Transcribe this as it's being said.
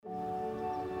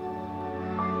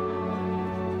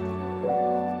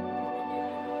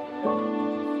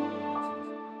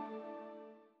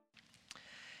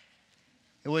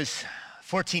was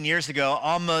 14 years ago,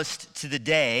 almost to the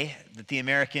day, that the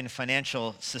American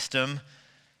financial system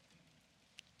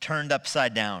turned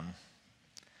upside down.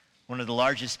 One of the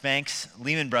largest banks,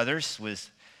 Lehman Brothers, with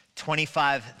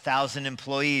 25,000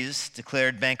 employees,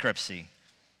 declared bankruptcy.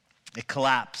 It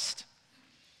collapsed.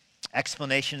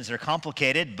 Explanations are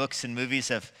complicated. Books and movies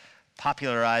have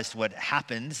popularized what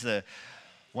happens. The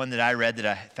one that I read that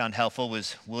I found helpful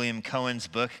was William Cohen's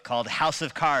book called House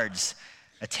of Cards,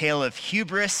 A Tale of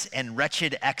Hubris and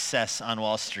Wretched Excess on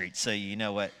Wall Street. So you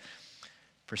know what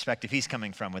perspective he's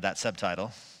coming from with that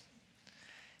subtitle.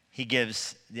 He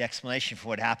gives the explanation for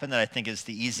what happened that I think is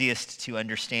the easiest to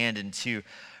understand and to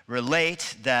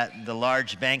relate, that the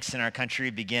large banks in our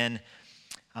country began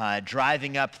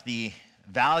driving up the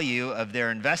value of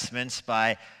their investments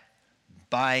by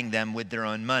buying them with their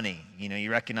own money. You know,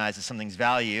 you recognize that something's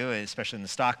value, especially in the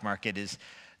stock market, is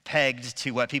pegged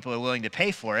to what people are willing to pay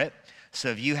for it. So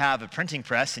if you have a printing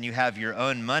press and you have your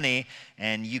own money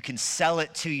and you can sell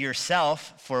it to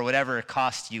yourself for whatever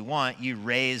cost you want, you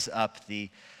raise up the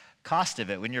cost of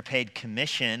it. When you're paid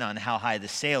commission on how high the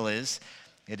sale is,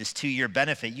 it is to your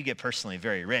benefit. You get personally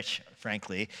very rich,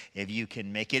 frankly, if you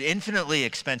can make it infinitely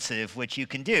expensive, which you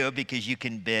can do because you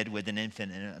can bid with an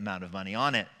infinite amount of money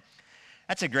on it.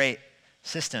 That's a great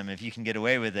system if you can get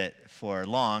away with it for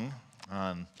long.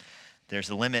 There's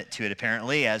a limit to it,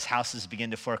 apparently. As houses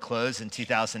begin to foreclose in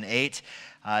 2008,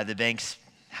 the bank's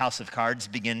house of cards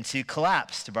began to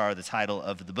collapse, to borrow the title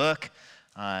of the book.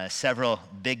 Several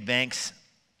big banks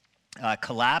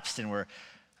collapsed and were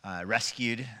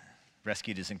rescued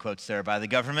is in quotes there, by the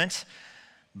government.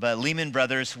 But Lehman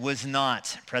Brothers was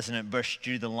not. President Bush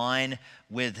drew the line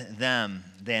with them.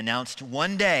 They announced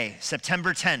one day,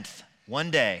 September 10th,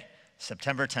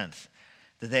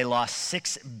 that they lost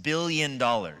 $6 billion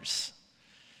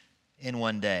in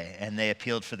one day, and they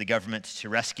appealed for the government to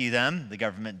rescue them. The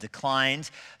government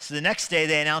declined. So the next day,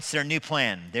 they announced their new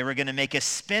plan. They were going to make a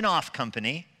spin-off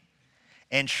company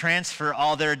and transfer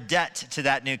all their debt to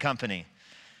that new company.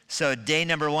 So day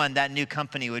number one, that new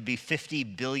company would be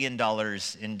 $50 billion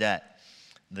in debt.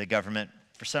 The government,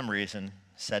 for some reason,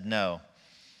 said no.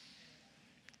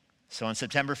 So on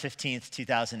September 15th,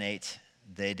 2008,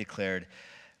 they declared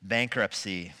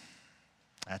bankruptcy.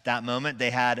 At that moment, they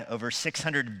had over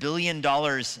 $600 billion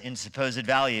in supposed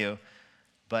value,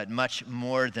 but much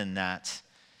more than that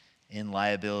in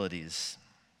liabilities.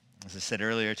 As I said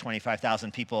earlier,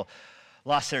 25,000 people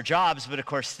lost their jobs, but of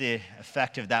course the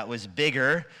effect of that was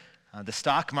bigger. The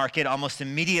stock market almost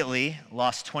immediately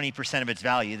lost 20% of its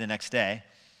value the next day.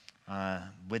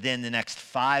 Within the next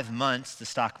 5 months, the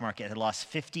stock market had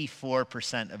lost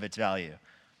 54% of its value.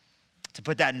 To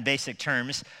put that in basic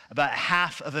terms, about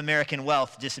half of American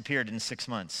wealth disappeared in 6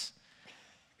 months.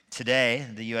 Today,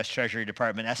 the U.S. Treasury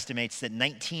Department estimates that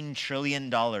 $19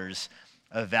 trillion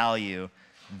of value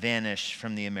vanished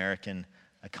from the American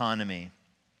economy.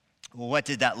 Well, what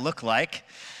did that look like?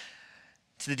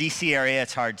 To the D.C. area,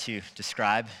 it's hard to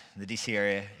describe. In the D.C.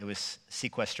 area, it was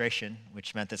sequestration,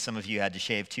 which meant that some of you had to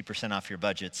shave 2% off your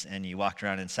budgets, and you walked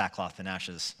around in sackcloth and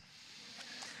ashes.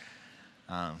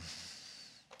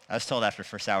 I was told after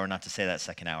first hour not to say that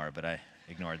second hour, but I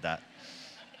ignored that.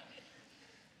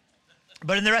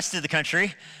 But in the rest of the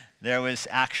country, there was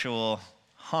actual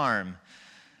harm.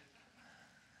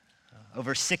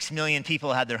 Over 6 million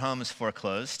people had their homes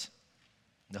foreclosed.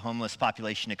 The homeless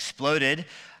population exploded.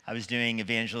 I was doing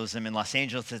evangelism in Los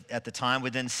Angeles at the time.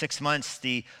 Within 6 months,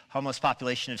 the homeless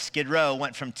population of Skid Row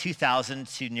went from 2,000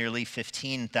 to nearly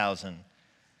 15,000.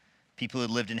 People who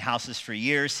had lived in houses for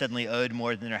years suddenly owed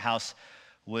more than their house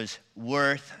was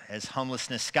worth. As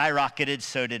homelessness skyrocketed,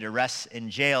 so did arrests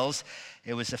in jails.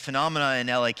 It was a phenomenon in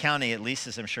LA County, at least,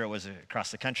 as I'm sure it was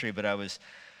across the country, but I was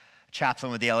a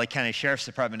chaplain with the LA County Sheriff's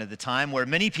Department at the time, where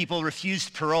many people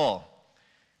refused parole.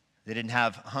 They didn't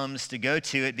have homes to go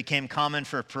to. It became common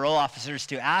for parole officers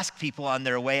to ask people on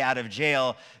their way out of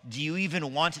jail, do you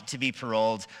even want to be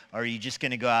paroled, or are you just going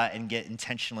to go out and get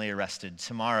intentionally arrested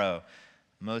tomorrow?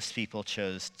 Most people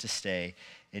chose to stay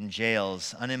in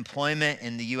jails. Unemployment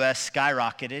in the U.S.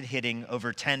 skyrocketed, hitting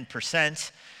over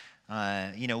 10%.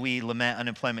 We lament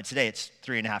unemployment today. It's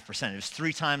 3.5%. It was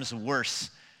 3 times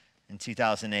worse in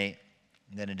 2008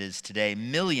 than it is today.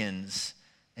 Millions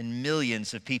and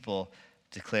millions of people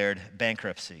declared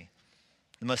bankruptcy.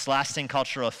 The most lasting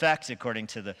cultural effect, according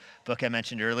to the book I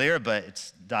mentioned earlier, but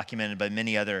it's documented by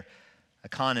many other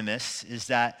economists, is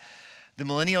that the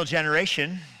millennial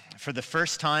generation, for the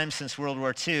first time since World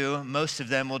War II, most of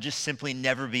them will just simply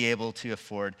never be able to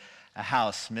afford a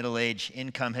house. Middle-age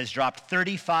income has dropped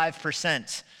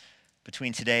 35%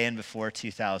 between today and before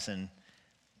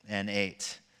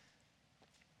 2008.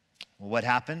 Well, what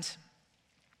happened?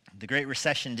 The Great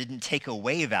Recession didn't take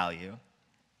away value.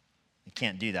 It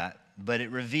can't do that. But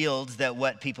it revealed that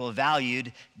what people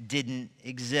valued didn't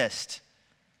exist.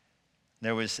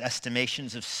 There was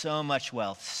estimations of so much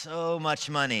wealth, so much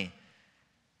money,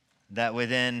 that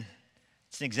within,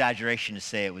 it's an exaggeration to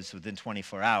say it was within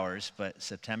 24 hours, but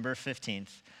September 15th,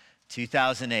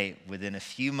 2008, within a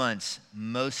few months,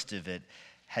 most of it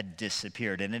had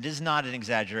disappeared. And it is not an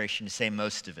exaggeration to say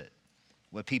most of it.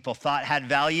 What people thought had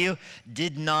value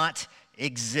did not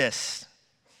exist.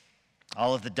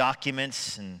 All of the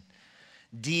documents and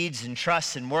deeds and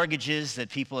trusts and mortgages that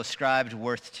people ascribed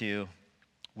worth to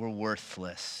were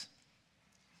worthless.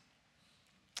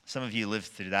 Some of you lived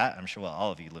through that. I'm sure, well,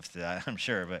 all of you lived through that, I'm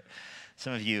sure, but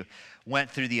some of you went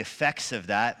through the effects of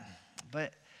that.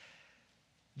 But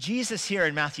Jesus here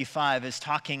in Matthew 5 is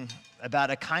talking about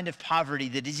a kind of poverty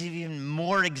that is even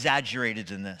more exaggerated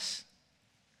than this.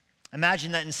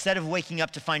 Imagine that instead of waking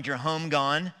up to find your home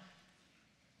gone,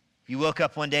 you woke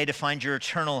up one day to find your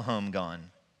eternal home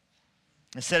gone.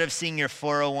 Instead of seeing your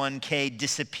 401k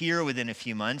disappear within a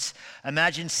few months,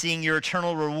 imagine seeing your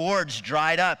eternal rewards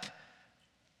dried up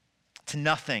to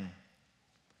nothing.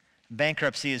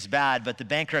 Bankruptcy is bad, but the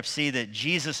bankruptcy that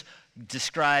Jesus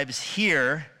describes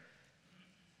here,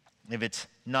 if it's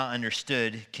not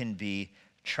understood, can be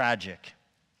tragic.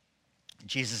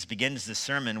 Jesus begins the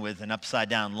sermon with an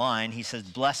upside-down line. He says,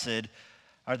 "Blessed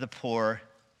are the poor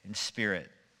in spirit."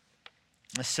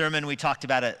 A sermon, we talked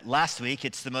about it last week.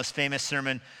 It's the most famous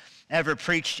sermon ever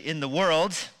preached in the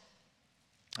world,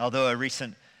 although a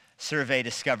recent survey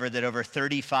discovered that over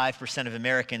 35% of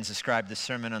Americans ascribe the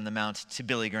Sermon on the Mount to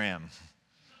Billy Graham.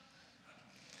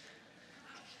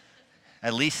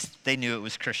 At least they knew it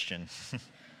was Christian.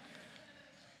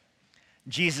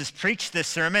 Jesus preached this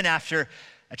sermon after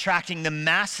attracting the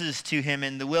masses to him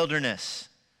in the wilderness.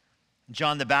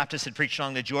 John the Baptist had preached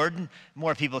along the Jordan.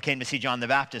 More people came to see John the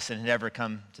Baptist than had ever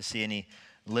come to see any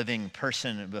living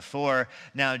person before.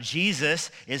 Now,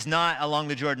 Jesus is not along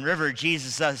the Jordan River.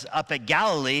 Jesus is up at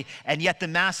Galilee, and yet the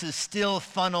masses still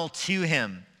funnel to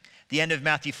him. The end of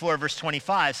Matthew 4, verse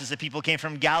 25 says that people came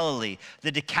from Galilee,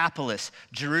 the Decapolis,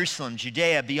 Jerusalem,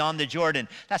 Judea, beyond the Jordan.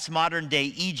 That's modern-day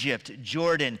Egypt,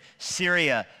 Jordan,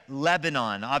 Syria,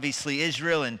 Lebanon, obviously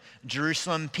Israel and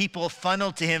Jerusalem. People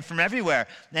funneled to him from everywhere.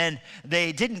 And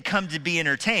they didn't come to be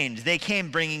entertained. They came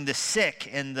bringing the sick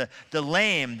and the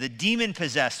lame, the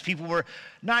demon-possessed. People were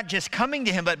not just coming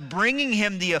to him, but bringing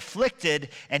him the afflicted,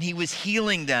 and he was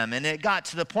healing them. And it got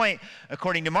to the point,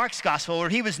 according to Mark's gospel, where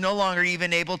he was no longer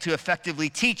even able to effectively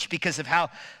teach because of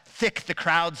how thick the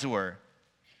crowds were.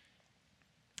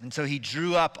 And so he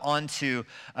drew up onto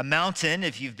a mountain.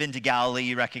 If you've been to Galilee,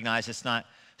 you recognize it's not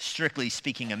strictly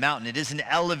speaking a mountain. It is an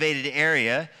elevated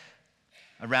area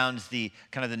around the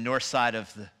kind of the north side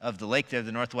of the lake there,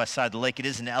 the northwest side of the lake. It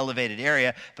is an elevated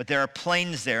area, but there are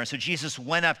plains there. And so Jesus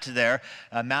went up to there.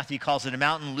 Matthew calls it a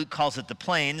mountain. Luke calls it the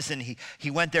plains. And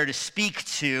he went there to speak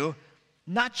to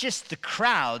not just the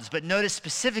crowds, but notice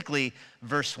specifically,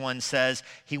 verse 1 says,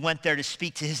 he went there to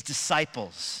speak to his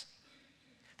disciples.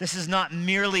 This is not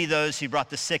merely those who brought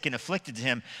the sick and afflicted to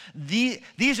him.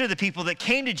 These are the people that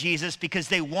came to Jesus because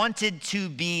they wanted to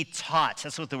be taught.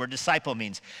 That's what the word disciple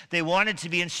means. They wanted to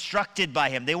be instructed by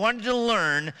him. They wanted to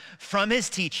learn from his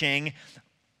teaching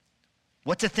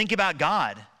what to think about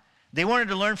God. They wanted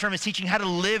to learn from his teaching how to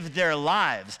live their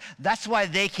lives. That's why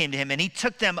they came to him, and he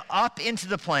took them up into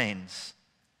the plains.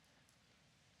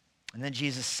 And then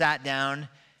Jesus sat down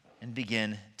and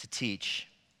began to teach.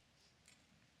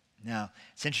 Now,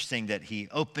 it's interesting that he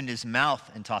opened his mouth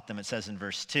and taught them, it says in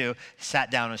verse 2. Sat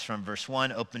down is from verse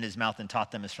 1, opened his mouth and taught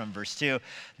them is from verse 2.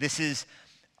 This is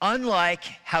unlike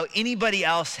how anybody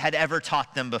else had ever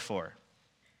taught them before.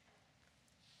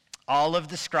 All of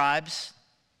the scribes,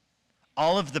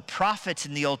 all of the prophets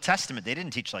in the Old Testament, they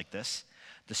didn't teach like this.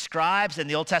 The scribes and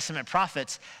the Old Testament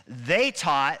prophets, they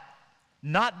taught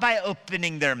not by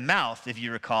opening their mouth, if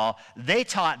you recall. They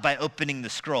taught by opening the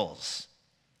scrolls.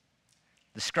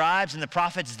 The scribes and the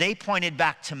prophets, they pointed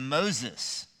back to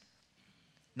Moses,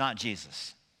 not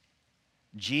Jesus.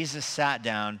 Jesus sat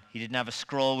down. He didn't have a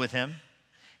scroll with him.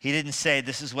 He didn't say,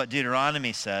 this is what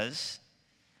Deuteronomy says.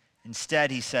 Instead,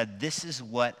 he said, this is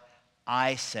what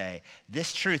I say.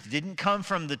 This truth didn't come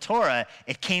from the Torah.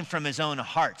 It came from his own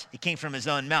heart. It came from his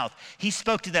own mouth. He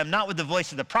spoke to them not with the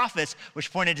voice of the prophets,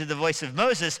 which pointed to the voice of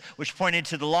Moses, which pointed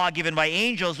to the law given by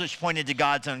angels, which pointed to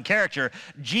God's own character.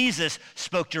 Jesus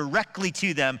spoke directly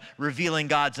to them, revealing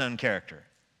God's own character.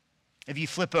 If you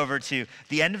flip over to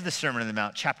the end of the Sermon on the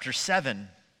Mount, chapter 7,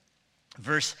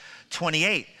 verse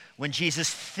 28, when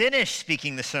Jesus finished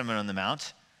speaking the Sermon on the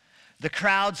Mount, The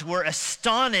crowds were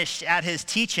astonished at his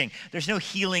teaching. There's no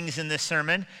healings in this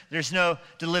sermon. There's no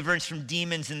deliverance from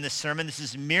demons in this sermon. This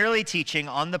is merely teaching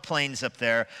on the plains up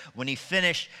there. When he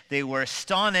finished, they were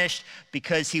astonished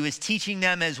because he was teaching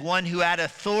them as one who had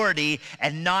authority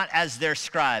and not as their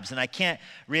scribes. And I can't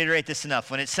reiterate this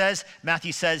enough. When it says,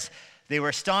 Matthew says, they were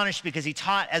astonished because he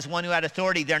taught as one who had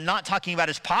authority, they're not talking about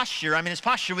his posture. I mean, his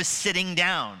posture was sitting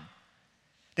down.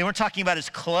 They weren't talking about his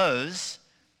clothes.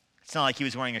 It's not like he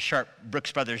was wearing a sharp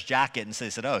Brooks Brothers jacket and so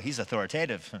they said, oh, he's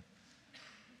authoritative.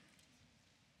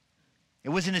 It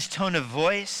wasn't his tone of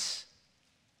voice.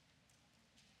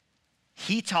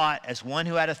 He taught as one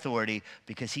who had authority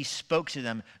because he spoke to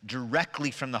them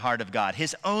directly from the heart of God.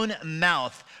 His own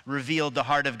mouth revealed the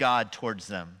heart of God towards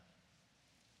them.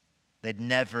 They'd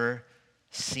never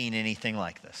seen anything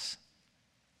like this.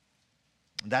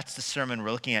 That's the sermon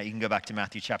we're looking at. You can go back to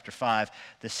Matthew chapter 5.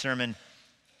 The sermon,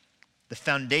 the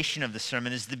foundation of the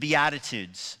sermon is the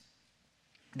Beatitudes.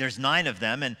 There's 9 of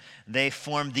them, and they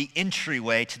form the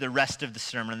entryway to the rest of the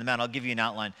Sermon on the Mount. I'll give you an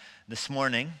outline this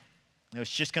morning. We're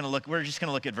just going to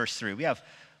look at verse 3. We have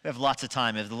lots of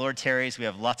time. If the Lord tarries, we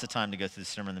have lots of time to go through the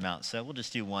Sermon on the Mount. So we'll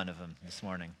just do one of them this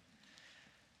morning.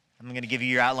 I'm going to give you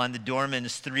your outline. The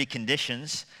doorman's 3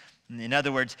 conditions. In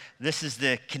other words, this is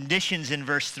the conditions in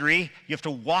verse 3. You have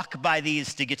to walk by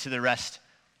these to get to the rest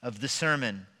of the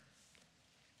sermon.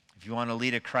 If you want to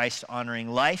lead a Christ-honoring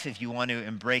life, if you want to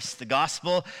embrace the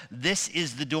gospel, this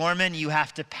is the doorman you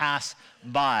have to pass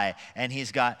by. And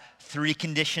he's got 3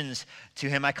 conditions to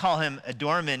him. I call him a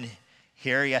doorman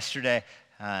here. Yesterday,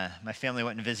 my family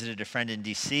went and visited a friend in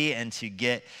D.C., and to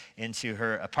get into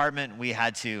her apartment, we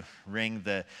had to ring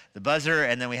the buzzer,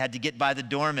 and then we had to get by the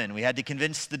doorman. We had to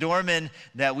convince the doorman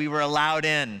that we were allowed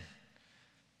in.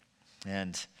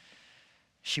 And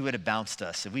she would have bounced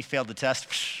us. If we failed the test,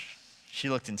 she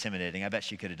looked intimidating. I bet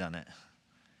she could have done it.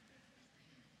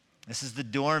 This is the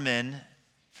doorman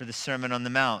for the Sermon on the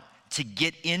Mount. To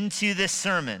get into this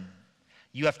sermon,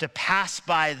 you have to pass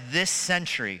by this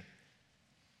century.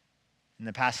 In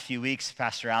the past few weeks,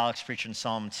 Pastor Alex preached on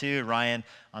Psalm 2, Ryan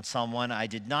on Psalm 1. I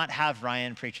did not have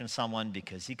Ryan preach on Psalm 1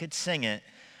 because he could sing it.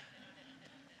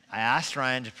 I asked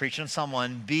Ryan to preach on Psalm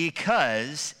 1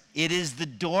 because it is the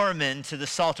doorman to the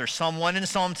Psalter. Psalm 1 and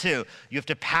Psalm 2. You have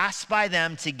to pass by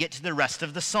them to get to the rest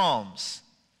of the Psalms.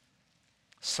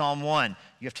 Psalm 1,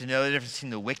 you have to know the difference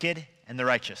between the wicked and the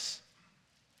righteous.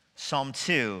 Psalm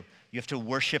 2, you have to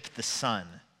worship the Son.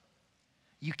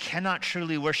 You cannot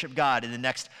truly worship God in the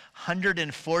next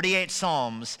 148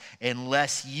 Psalms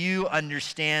unless you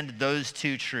understand those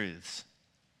 2 truths.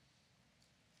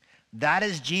 That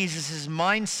is Jesus'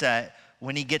 mindset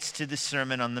when he gets to the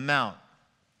Sermon on the Mount.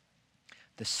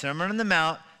 The Sermon on the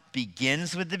Mount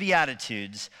begins with the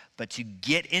Beatitudes, but to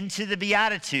get into the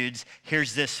Beatitudes,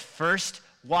 here's this first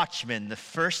watchman, the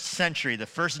first century, the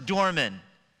first doorman.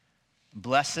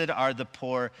 Blessed are the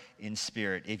poor in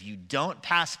spirit. If you don't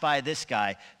pass by this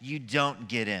guy, you don't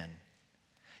get in.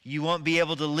 You won't be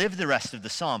able to live the rest of the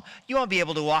psalm. You won't be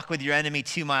able to walk with your enemy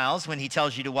 2 miles when he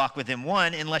tells you to walk with him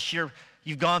 1 unless you've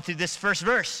gone through this first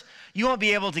verse. You won't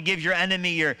be able to give your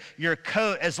enemy your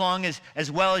coat as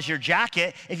well as your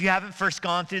jacket if you haven't first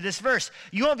gone through this verse.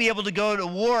 You won't be able to go to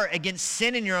war against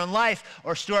sin in your own life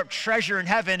or store up treasure in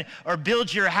heaven or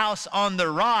build your house on the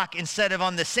rock instead of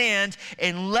on the sand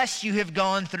unless you have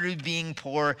gone through being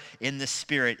poor in the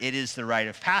spirit. It is the rite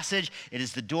of passage. It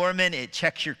is the doorman. It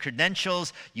checks your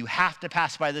credentials. You have to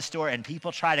pass by this door, and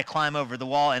people try to climb over the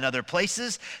wall in other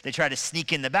places. They try to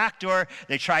sneak in the back door.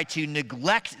 They try to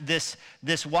neglect this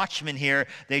watchman here.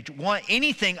 They want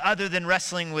anything other than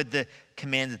wrestling with the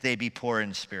command that they be poor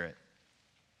in spirit.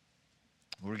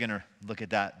 We're going to look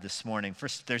at that this morning.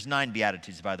 First, there's 9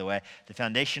 Beatitudes, by the way. The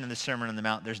foundation of the Sermon on the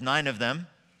Mount, there's 9 of them.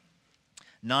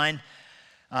 9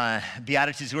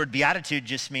 Beatitudes. The word beatitude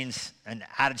just means an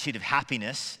attitude of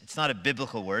happiness. It's not a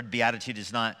biblical word. Beatitude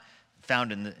is not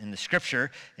found in the scripture.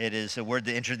 It is a word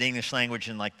that entered the English language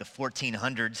in like the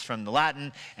 1400s from the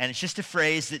Latin, and it's just a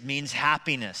phrase that means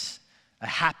happiness, a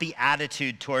happy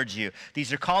attitude towards you.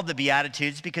 These are called the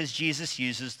Beatitudes because Jesus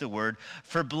uses the word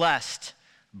for blessed.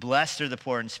 Blessed are the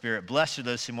poor in spirit. Blessed are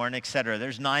those who mourn, etc.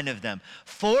 There's 9 of them.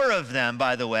 4 of them,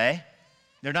 by the way,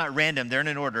 they're not random. They're in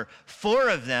an order. 4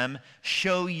 of them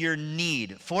show your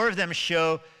need. 4 of them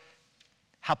show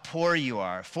how poor you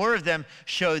are. 4 of them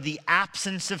show the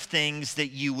absence of things that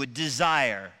you would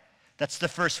desire. That's the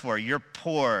first 4. You're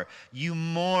poor. You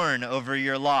mourn over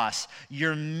your loss.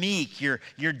 You're meek.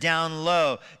 You're down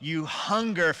low. You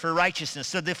hunger for righteousness.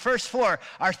 So the first 4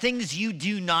 are things you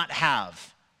do not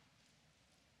have.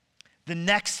 The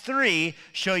next 3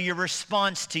 show your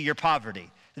response to your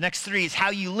poverty. The next 3 is how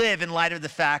you live in light of the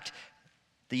fact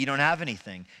that you don't have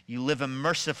anything. You live a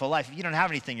merciful life. If you don't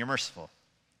have anything, you're merciful.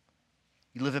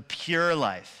 You live a pure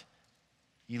life.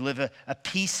 You live a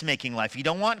peacemaking life. You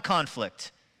don't want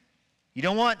conflict. You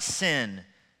don't want sin.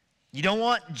 You don't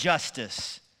want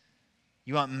justice.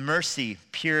 You want mercy,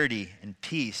 purity, and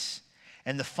peace.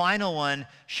 And the final one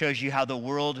shows you how the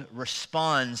world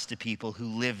responds to people who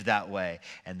live that way.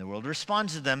 And the world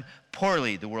responds to them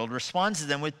poorly. The world responds to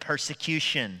them with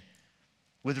persecution,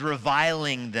 with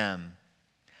reviling them.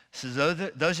 So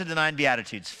those are the 9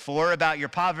 Beatitudes. 4 about your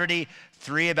poverty,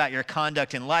 3 about your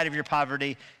conduct in light of your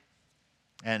poverty,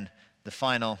 and the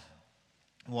final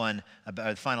one,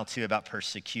 the final 2 about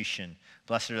persecution.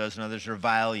 Blessed are those when others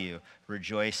revile you.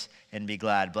 Rejoice and be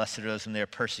glad. Blessed are those when they are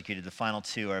persecuted. The final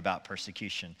 2 are about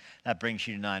persecution. That brings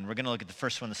you to 9. We're going to look at the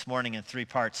first one this morning in 3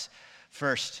 parts.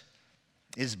 First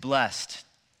is blessed.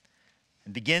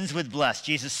 It begins with blessed.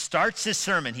 Jesus starts his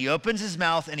sermon. He opens his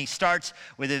mouth and he starts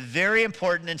with a very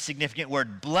important and significant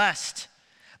word, blessed.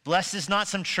 Blessed is not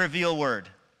some trivial word.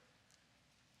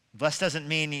 Blessed doesn't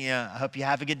mean, I hope you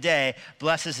have a good day.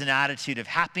 Blessed is an attitude of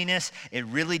happiness. It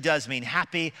really does mean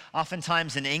happy.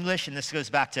 Oftentimes in English, and this goes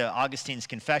back to Augustine's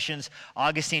Confessions,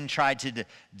 Augustine tried to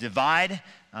divide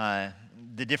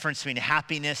the difference between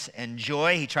happiness and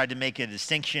joy. He tried to make a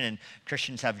distinction, and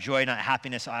Christians have joy, not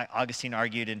happiness, Augustine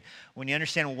argued. And when you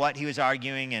understand what he was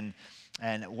arguing and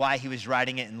why he was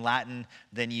writing it in Latin,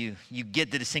 then you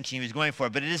get the distinction he was going for.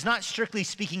 But it is not strictly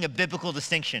speaking a biblical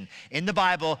distinction. In the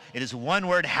Bible, it is one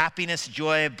word, happiness,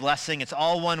 joy, blessing. It's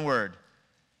all one word.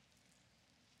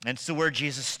 And it's the word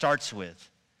Jesus starts with.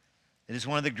 It is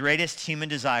one of the greatest human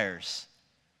desires.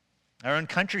 Our own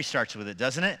country starts with it,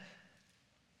 doesn't it?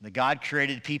 The God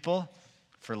created people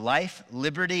for life,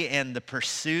 liberty, and the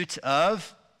pursuit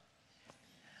of,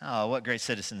 oh, what great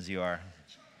citizens you are.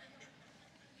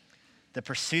 The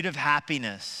pursuit of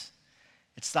happiness.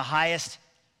 It's the highest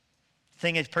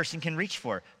thing a person can reach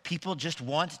for. People just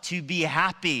want to be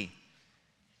happy.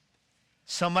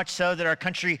 So much so that our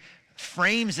country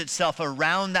frames itself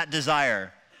around that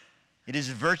desire. It is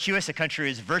virtuous. A country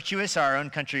is virtuous. Our own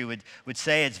country would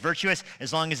say it's virtuous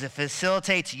as long as it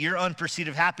facilitates your own pursuit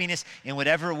of happiness in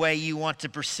whatever way you want to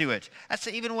pursue it. That's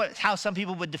even how some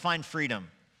people would define freedom.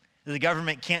 The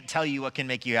government can't tell you what can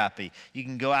make you happy. You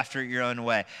can go after it your own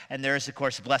way. And there is, of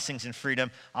course, blessings and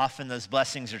freedom. Often those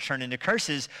blessings are turned into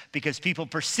curses because people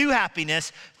pursue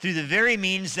happiness through the very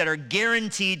means that are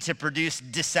guaranteed to produce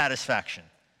dissatisfaction.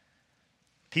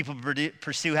 People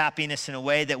pursue happiness in a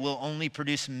way that will only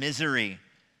produce misery.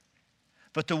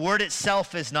 But the word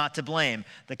itself is not to blame.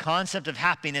 The concept of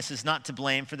happiness is not to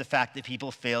blame for the fact that people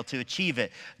fail to achieve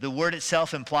it. The word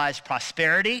itself implies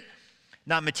prosperity.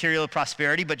 Not material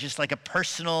prosperity, but just like a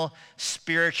personal,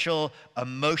 spiritual,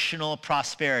 emotional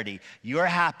prosperity. You're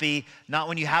happy, not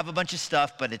when you have a bunch of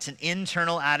stuff, but it's an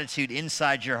internal attitude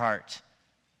inside your heart.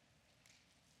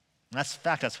 And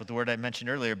that's what the word I mentioned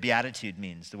earlier, beatitude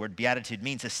means. The word beatitude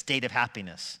means a state of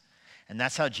happiness. And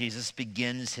that's how Jesus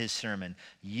begins his sermon.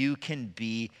 You can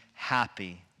be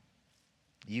happy.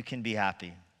 You can be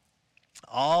happy.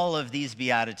 All of these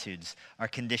Beatitudes are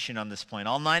conditioned on this point.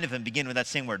 All 9 of them begin with that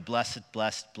same word, blessed,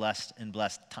 blessed, blessed, and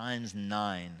blessed, times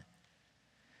 9.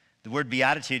 The word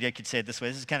beatitude, I could say it this way.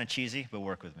 This is kind of cheesy, but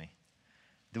work with me.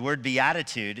 The word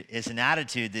beatitude is an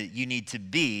attitude that you need to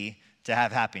be to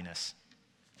have happiness.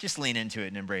 Just lean into it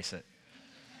and embrace it.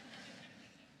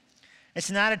 It's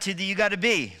an attitude that you got to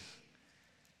be.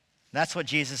 That's what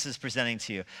Jesus is presenting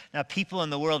to you. Now, people in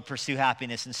the world pursue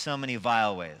happiness in so many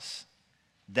vile ways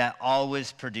that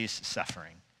always produce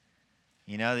suffering.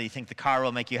 You know, you think the car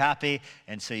will make you happy,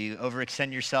 and so you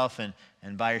overextend yourself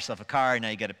and buy yourself a car, and now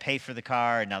you got to pay for the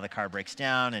car, and now the car breaks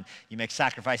down, and you make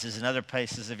sacrifices in other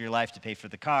places of your life to pay for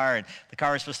the car, and the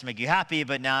car is supposed to make you happy,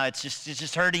 but now it's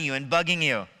just hurting you and bugging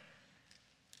you.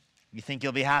 You think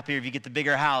you'll be happier if you get the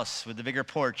bigger house with the bigger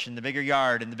porch and the bigger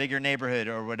yard and the bigger neighborhood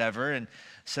or whatever. And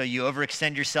so you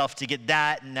overextend yourself to get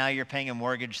that, and now you're paying a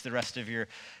mortgage the rest of your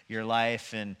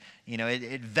life. And, you know,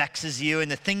 it vexes you.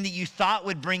 And the thing that you thought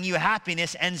would bring you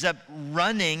happiness ends up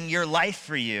running your life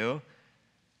for you.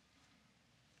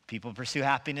 People pursue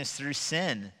happiness through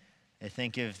sin. They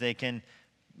think if they can,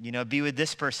 you know, be with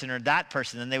this person or that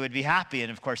person, then they would be happy.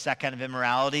 And of course, that kind of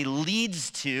immorality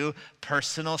leads to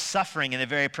personal suffering in a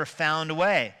very profound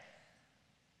way.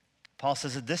 Paul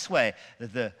says it this way,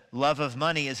 that the love of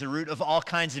money is the root of all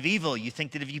kinds of evil. You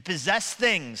think that if you possess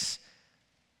things,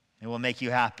 it will make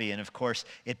you happy. And of course,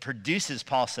 it produces,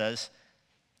 Paul says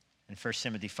in 1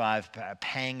 Timothy 5,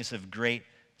 pangs of great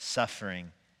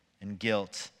suffering and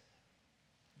guilt.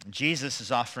 Jesus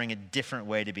is offering a different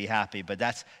way to be happy, but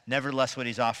that's nevertheless what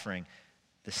he's offering,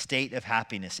 the state of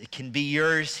happiness. It can be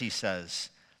yours, he says.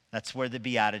 That's where the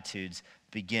Beatitudes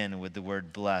begin with the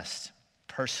word blessed.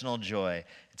 Personal joy.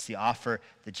 It's the offer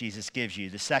that Jesus gives you.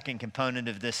 The second component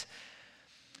of this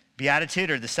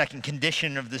beatitude, or the second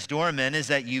condition of this doorman, is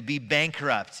that you be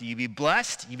bankrupt. You be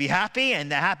blessed, you be happy,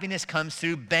 and the happiness comes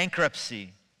through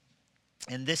bankruptcy.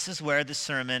 And this is where the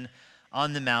Sermon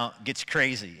on the Mount gets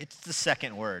crazy. It's the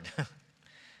second word.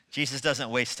 Jesus doesn't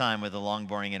waste time with a long,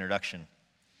 boring introduction.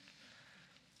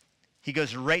 He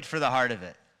goes right for the heart of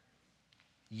it.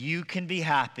 You can be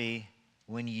happy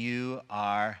when you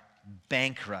are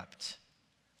bankrupt,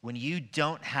 when you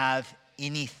don't have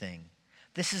anything.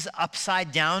 This is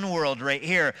upside down world right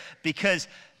here, because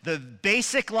the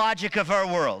basic logic of our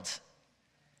world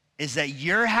is that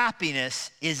your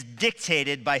happiness is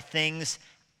dictated by things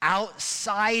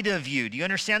outside of you. Do you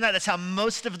understand that? That's how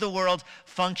most of the world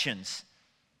functions.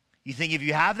 You think if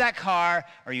you have that car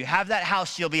or you have that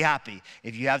house, you'll be happy.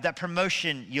 If you have that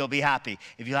promotion, you'll be happy.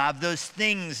 If you have those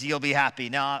things, you'll be happy.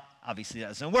 Now, obviously that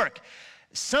doesn't work.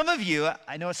 Some of you,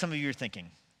 I know what some of you are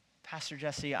thinking. Pastor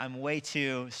Jesse, I'm way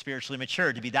too spiritually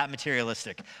mature to be that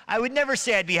materialistic. I would never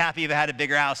say I'd be happy if I had a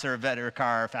bigger house or a better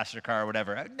car or a faster car or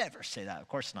whatever. I would never say that. Of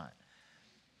course not.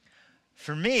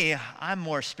 For me, I'm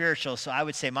more spiritual, so I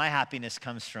would say my happiness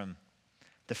comes from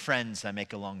the friends I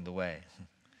make along the way.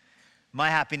 My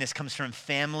happiness comes from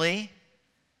family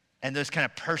and those kind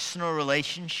of personal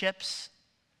relationships.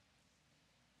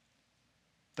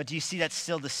 But do you see that's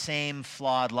still the same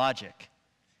flawed logic?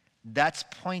 That's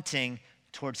pointing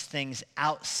towards things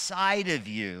outside of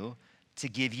you to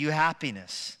give you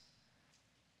happiness.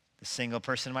 The single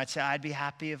person might say, I'd be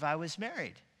happy if I was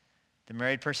married. The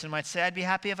married person might say, I'd be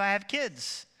happy if I have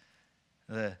kids.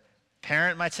 The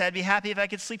parent might say, I'd be happy if I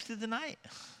could sleep through the night.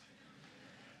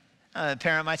 The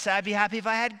parent might say, I'd be happy if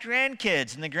I had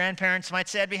grandkids. And the grandparents might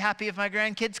say, I'd be happy if my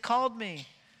grandkids called me.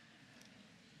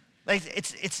 Like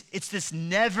it's this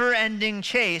never-ending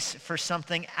chase for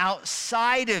something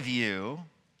outside of you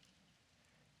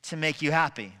to make you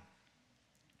happy.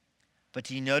 But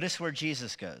do you notice where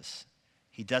Jesus goes?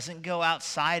 He doesn't go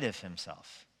outside of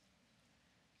himself.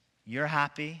 You're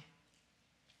happy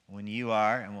when you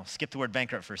are, and we'll skip the word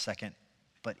bankrupt for a second,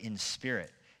 but in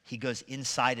spirit. He goes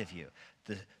inside of you.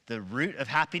 The root of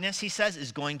happiness, he says,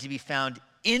 is going to be found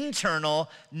internal,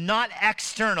 not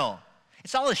external.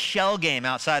 It's all a shell game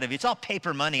outside of you. It's all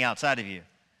paper money outside of you.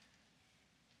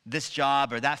 This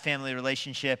job or that family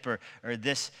relationship or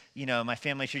this, my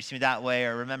family treats me that way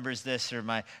or remembers this or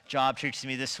my job treats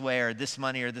me this way or this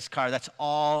money or this car, that's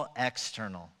all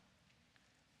external.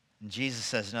 And Jesus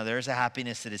says, no, there is a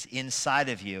happiness that is inside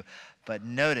of you. But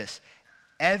notice,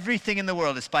 everything in the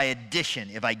world is by addition.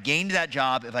 If I gained that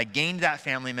job, if I gained that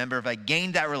family member, if I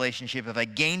gained that relationship, if I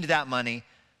gained that money,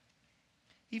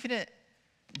 even at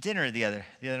dinner the other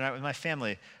night with my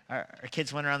family, our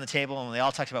kids went around the table and they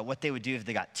all talked about what they would do if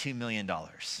they got $2 million.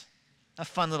 A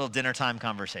fun little dinner time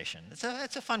conversation. It's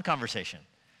a fun conversation.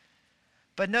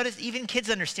 But notice, even kids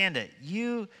understand it.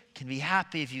 You can be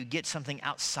happy if you get something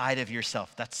outside of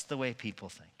yourself. That's the way people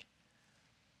think.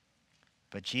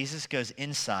 But Jesus goes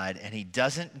inside, and he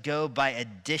doesn't go by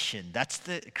addition. That's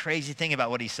the crazy thing about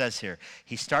what he says here.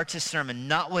 He starts his sermon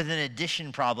not with an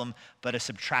addition problem, but a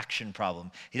subtraction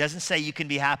problem. He doesn't say you can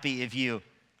be happy if you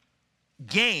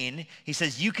gain. He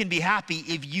says you can be happy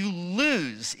if you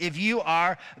lose, if you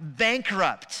are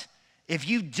bankrupt, if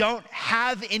you don't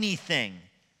have anything.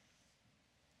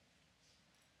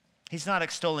 He's not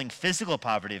extolling physical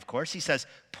poverty, of course. He says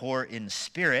poor in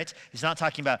spirit. He's not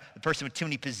talking about the person with too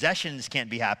many possessions can't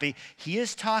be happy. He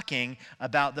is talking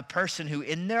about the person who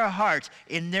in their heart,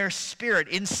 in their spirit,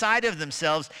 inside of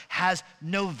themselves has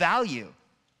no value.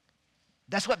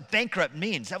 That's what bankrupt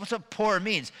means. That's what poor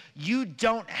means. You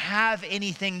don't have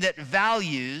anything that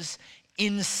values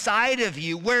inside of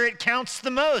you where it counts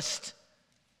the most.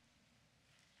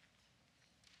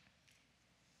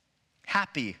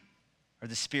 Happy or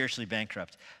the spiritually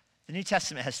bankrupt. The New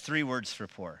Testament has 3 words for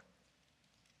poor.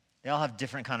 They all have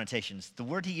different connotations. The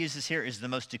word he uses here is the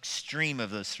most extreme of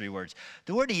those 3 words.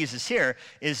 The word he uses here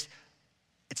it's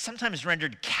sometimes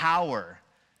rendered cower.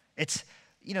 It's,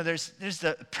 there's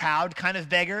the proud kind of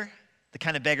beggar, the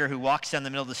kind of beggar who walks down the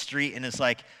middle of the street and is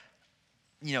like,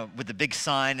 with the big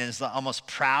sign and is almost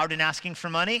proud in asking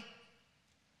for money.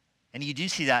 And you do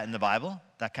see that in the Bible,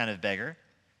 that kind of beggar.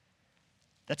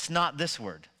 That's not this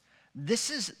word. This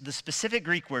is the specific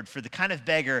Greek word for the kind of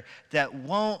beggar that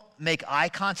won't make eye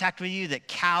contact with you, that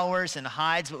cowers and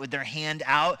hides, but with their hand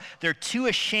out. They're too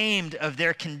ashamed of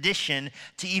their condition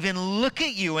to even look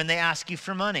at you when they ask you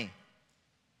for money.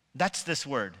 That's this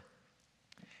word.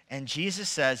 And Jesus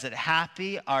says that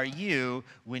happy are you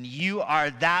when you are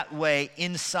that way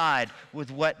inside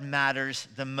with what matters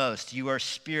the most. You are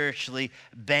spiritually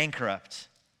bankrupt.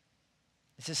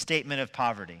 It's a statement of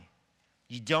poverty.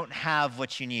 You don't have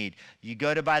what you need. You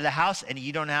go to buy the house and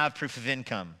you don't have proof of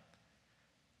income.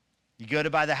 You go to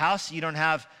buy the house, you don't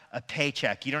have a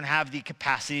paycheck. You don't have the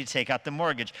capacity to take out the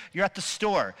mortgage. You're at the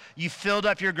store. You filled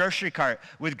up your grocery cart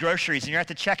with groceries and you're at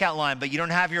the checkout line, but you don't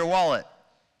have your wallet.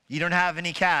 You don't have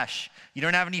any cash. You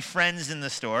don't have any friends in the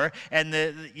store, and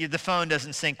the phone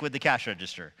doesn't sync with the cash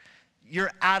register. You're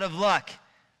out of luck.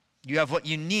 You have what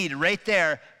you need right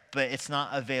there, but it's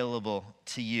not available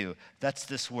to you. That's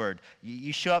this word.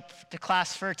 You show up to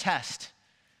class for a test.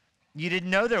 You didn't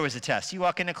know there was a test. You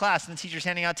walk into class and the teacher's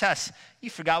handing out tests. You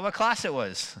forgot what class it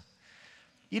was.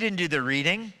 You didn't do the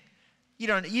reading. You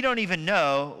don't even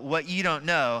know what you don't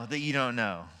know that you don't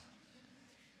know.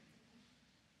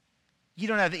 You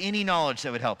don't have any knowledge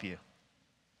that would help you.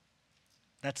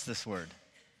 That's this word.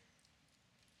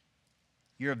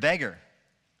 You're a beggar,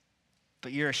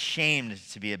 but you're ashamed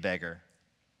to be a beggar.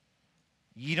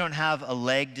 You don't have a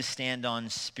leg to stand on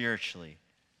spiritually.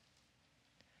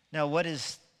 Now, what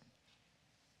is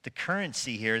the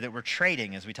currency here that we're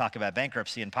trading as we talk about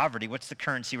bankruptcy and poverty? What's the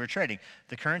currency we're trading?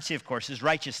 The currency, of course, is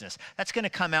righteousness. That's going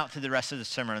to come out through the rest of the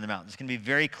Sermon on the Mount. It's going to be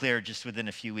very clear just within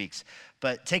a few weeks.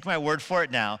 But take my word for it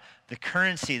now. The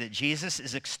currency that Jesus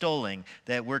is extolling,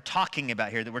 that we're talking about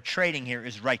here, that we're trading here,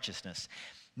 is righteousness.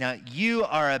 Now, you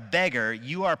are a beggar.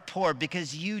 You are poor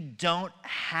because you don't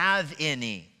have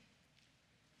any.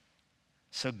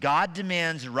 So God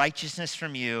demands righteousness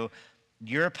from you.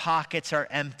 Your pockets are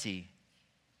empty.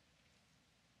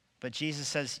 But Jesus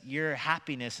says your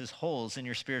happiness is holes in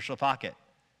your spiritual pocket.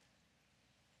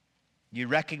 You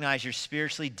recognize you're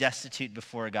spiritually destitute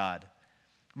before God.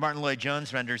 Martin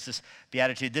Lloyd-Jones renders this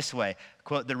beatitude this way,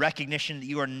 quote, the recognition that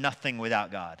you are nothing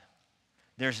without God.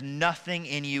 There's nothing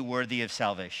in you worthy of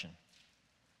salvation.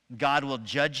 God will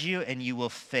judge you and you will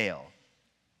fail.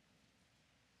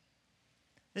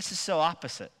 This is so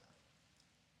opposite.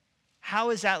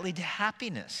 How does that lead to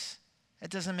happiness?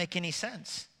 It doesn't make any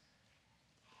sense.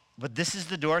 But this is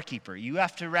the doorkeeper. You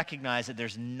have to recognize that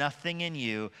there's nothing in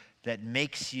you that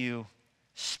makes you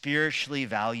spiritually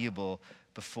valuable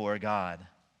before God.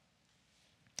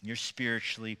 You're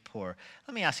spiritually poor.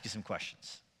 Let me ask you some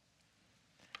questions.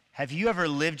 Have you ever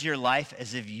lived your life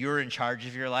as if you're in charge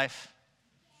of your life?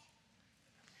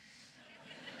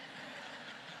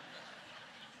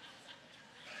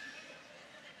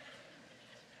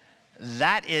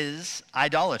 That is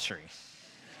idolatry.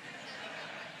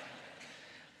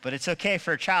 But it's okay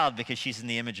for a child because she's in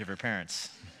the image of her parents.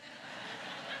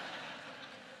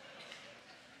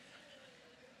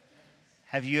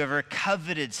 Have you ever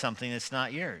coveted something that's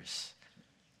not yours?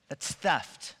 That's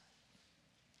theft.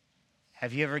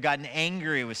 Have you ever gotten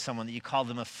angry with someone that you called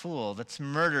them a fool? That's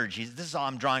murder. Jesus. This is all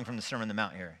I'm drawing from the Sermon on the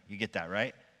Mount here. You get that,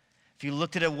 right? If you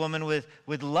looked at a woman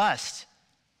with lust,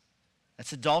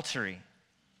 that's adultery.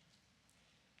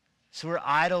 So we're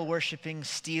idol worshiping,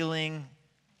 stealing,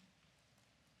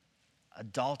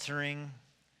 adultering,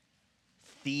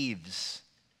 thieves.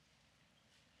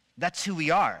 That's who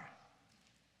we are.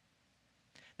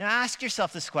 Now ask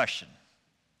yourself this question.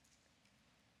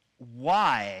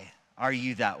 Why are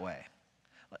you that way?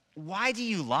 Why do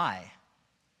you lie?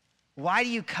 Why do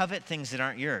you covet things that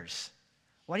aren't yours?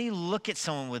 Why do you look at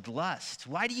someone with lust?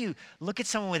 Why do you look at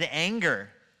someone with anger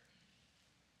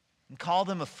and call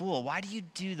them a fool? Why do you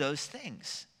do those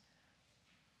things?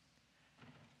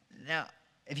 Now,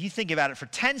 if you think about it for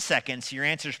 10 seconds, your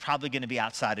answer is probably going to be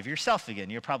outside of yourself again.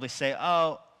 You'll probably say,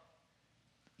 oh,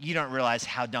 you don't realize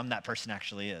how dumb that person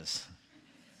actually is.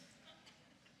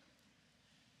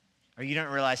 Or you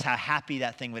don't realize how happy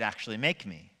that thing would actually make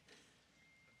me.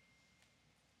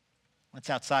 What's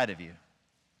outside of you?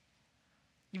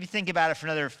 If you think about it for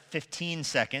another 15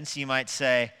 seconds, you might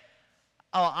say,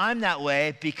 oh, I'm that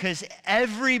way because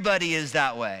everybody is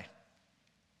that way.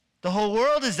 The whole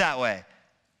world is that way.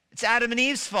 It's Adam and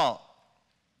Eve's fault.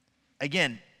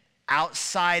 Again,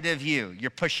 outside of you. You're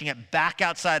pushing it back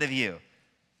outside of you.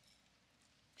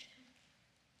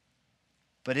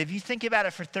 But if you think about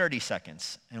it for 30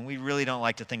 seconds, and we really don't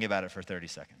like to think about it for 30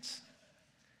 seconds,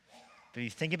 but if you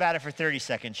think about it for 30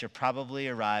 seconds, you'll probably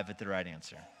arrive at the right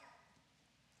answer.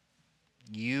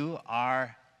 You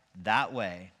are that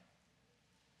way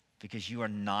because you are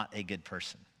not a good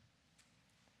person.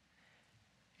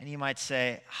 And you might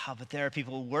say, oh, but there are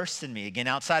people worse than me. Again,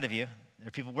 outside of you, there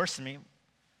are people worse than me.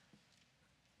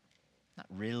 Not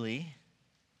really.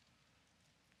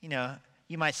 You know,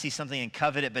 you might see something and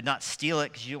covet it, but not steal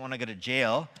it because you don't want to go to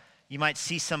jail. You might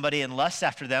see somebody and lust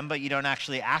after them, but you don't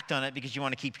actually act on it because you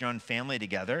want to keep your own family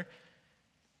together.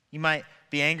 You might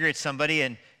be angry at somebody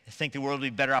and think the world would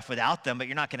be better off without them, but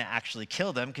you're not going to actually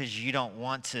kill them because you don't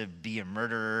want to be a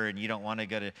murderer and you don't want to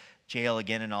go to jail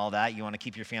again and all that. You want to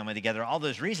keep your family together, all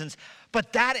those reasons.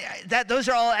 But those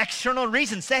are all external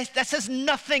reasons. That says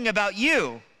nothing about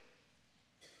you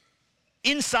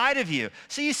inside of you.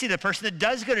 So you see the person that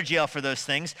does go to jail for those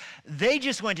things, they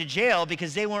just went to jail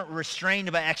because they weren't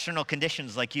restrained by external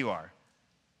conditions like you are.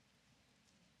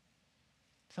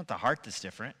 It's not the heart that's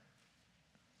different.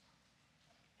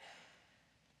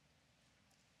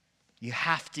 You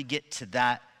have to get to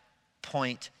that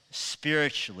point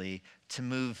spiritually to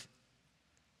move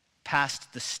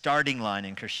past the starting line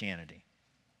in Christianity.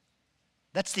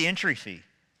 That's the entry fee,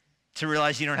 to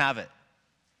realize you don't have it,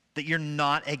 that you're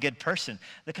not a good person.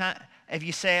 If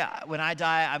you say, when I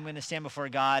die, I'm going to stand before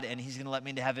God and he's going to let me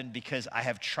into heaven because I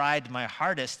have tried my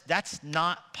hardest, that's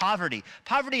not poverty.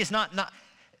 Poverty is not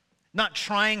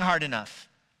trying hard enough.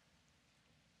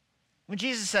 When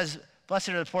Jesus says, blessed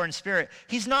are the poor in spirit,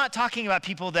 he's not talking about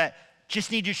people that just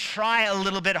need to try a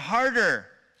little bit harder.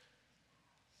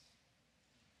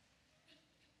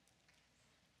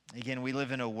 Again, we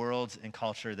live in a world and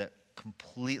culture that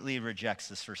completely rejects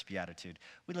this first beatitude.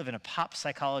 We live in a pop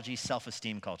psychology,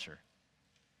 self-esteem culture.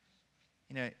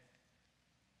 You know,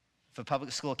 if a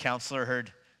public school counselor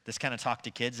heard this kind of talk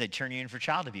to kids, they'd turn you in for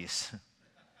child abuse.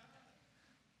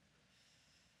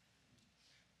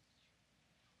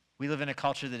 We live in a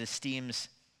culture that esteems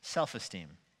self-esteem,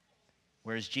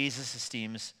 whereas Jesus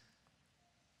esteems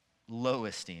low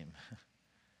esteem.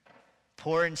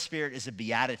 Poor in spirit is a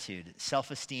beatitude.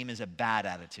 Self-esteem is a bad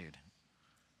attitude.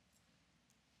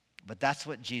 But that's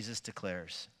what Jesus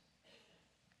declares.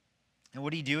 And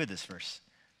what do you do with this verse?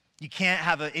 You can't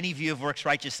have any view of works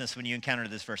righteousness when you encounter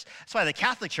this verse. That's why the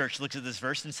Catholic Church looks at this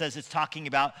verse and says it's talking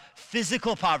about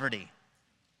physical poverty.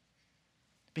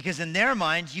 Because in their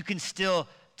mind, you can still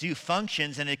do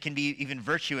functions, and it can be even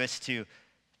virtuous to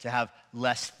have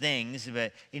less things,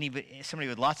 but somebody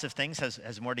with lots of things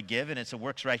has more to give, and it's a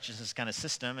works righteousness kind of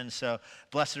system. And so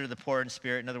blessed are the poor in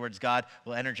spirit. In other words, God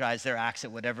will energize their acts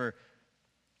at whatever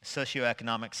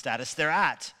socioeconomic status they're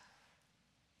at.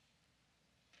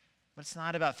 But it's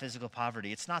not about physical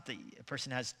poverty. It's not that a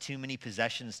person has too many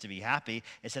possessions to be happy.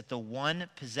 It's that the one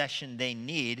possession they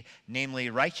need, namely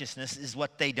righteousness, is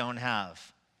what they don't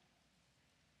have.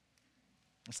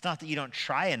 It's not that you don't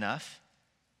try enough.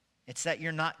 It's that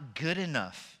you're not good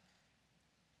enough.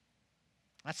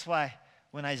 That's why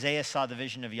when Isaiah saw the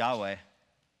vision of Yahweh,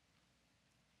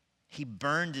 he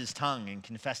burned his tongue and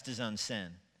confessed his own sin.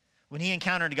 When he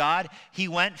encountered God, he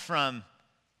went from,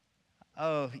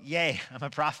 oh, yay, I'm a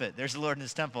prophet. There's the Lord in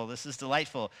his temple. This is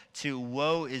delightful. To,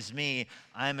 woe is me.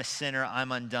 I'm a sinner.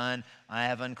 I'm undone. I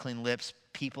have unclean lips.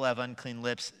 People have unclean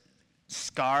lips.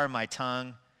 Scar my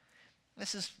tongue.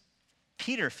 This is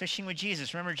Peter fishing with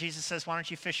Jesus. Remember, Jesus says, why don't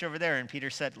you fish over there? And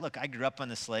Peter said, look, I grew up on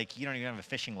this lake. You don't even have a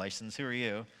fishing license. Who are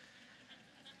you?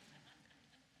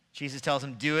 Jesus tells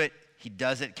him, do it. He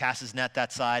does it, casts his net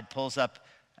that side, pulls up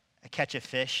a catch of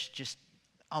fish, just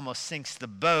almost sinks the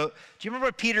boat. Do you remember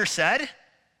what Peter said?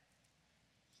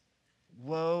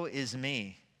 Woe is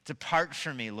me. Depart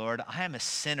from me, Lord. I am a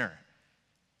sinner.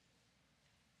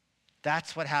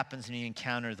 That's what happens when you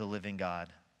encounter the living God.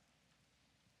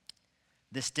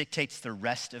 This dictates the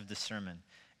rest of the sermon.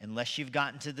 Unless you've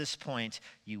gotten to this point,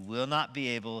 you will not be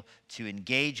able to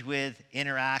engage with,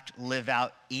 interact, live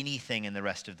out anything in the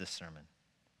rest of this sermon.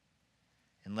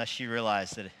 Unless you realize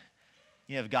that,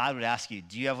 if God would ask you,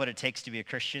 do you have what it takes to be a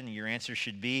Christian? Your answer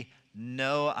should be,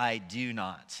 no, I do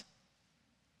not.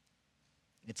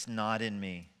 It's not in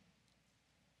me.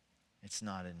 It's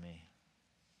not in me.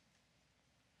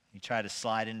 You try to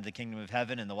slide into the kingdom of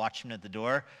heaven and the watchman at the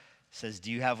door says,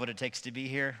 do you have what it takes to be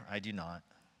here? I do not.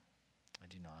 I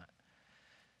do not.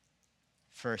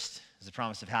 First is the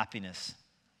promise of happiness,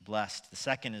 blessed. The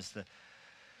second is the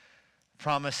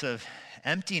promise of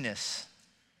emptiness,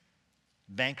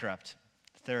 bankrupt.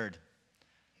 Third,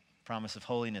 promise of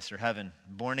holiness or heaven,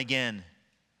 born again,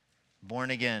 born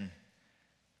again.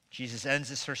 Jesus ends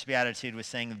this first beatitude with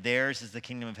saying, theirs is the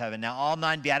kingdom of heaven. Now, all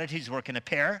 9 beatitudes work in a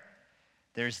pair.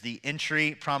 There's the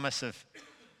entry promise of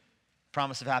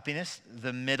happiness,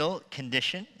 the middle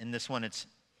condition, in this one it's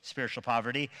spiritual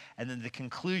poverty, and then the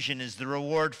conclusion is the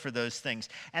reward for those things.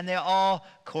 And they all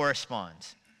correspond.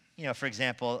 For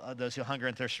example, those who hunger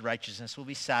and thirst for righteousness will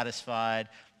be satisfied,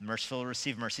 merciful will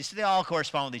receive mercy. So they all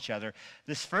correspond with each other.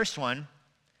 This first one,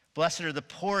 blessed are the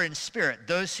poor in spirit,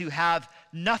 those who have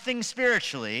nothing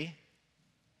spiritually,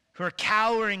 who are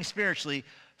cowering spiritually,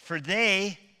 for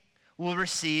they will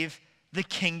receive the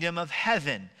kingdom of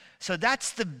heaven. So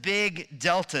that's the big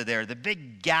delta there, the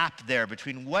big gap there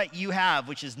between what you have,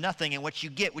 which is nothing, and what you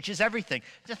get, which is everything.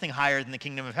 There's nothing higher than the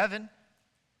kingdom of heaven.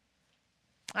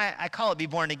 I call it be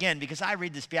born again because I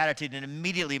read this beatitude and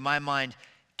immediately my mind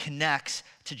connects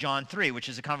to John 3, which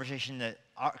is a conversation that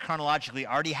chronologically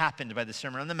already happened by the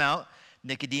Sermon on the Mount.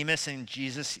 Nicodemus and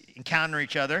Jesus encounter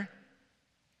each other.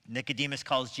 Nicodemus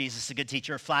calls Jesus a good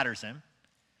teacher, flatters him.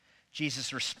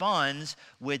 Jesus responds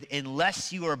with,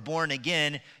 unless you are born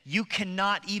again, you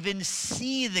cannot even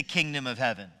see the kingdom of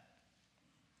heaven.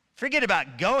 Forget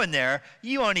about going there.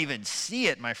 You won't even see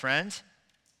it, my friends.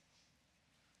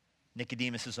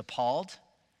 Nicodemus is appalled.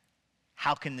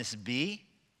 How can this be?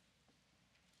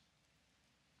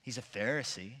 He's a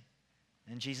Pharisee.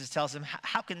 And Jesus tells him,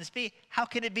 how can this be? How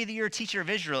can it be that you're a teacher of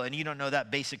Israel and you don't know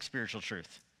that basic spiritual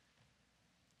truth?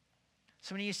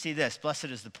 So when you see this, blessed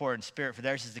is the poor in spirit, for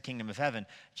theirs is the kingdom of heaven,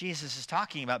 Jesus is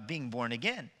talking about being born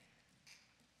again.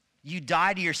 You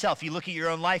die to yourself. You look at your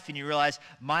own life and you realize,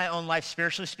 my own life,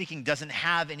 spiritually speaking, doesn't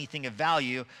have anything of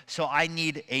value, so I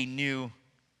need a new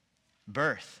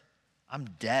birth. I'm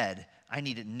dead. I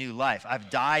need a new life. I've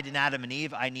died in Adam and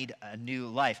Eve. I need a new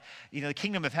life. You know, the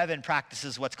kingdom of heaven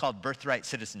practices what's called birthright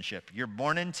citizenship. You're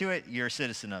born into it, you're a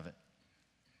citizen of it.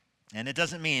 And it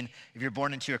doesn't mean if you're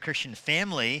born into a Christian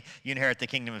family, you inherit the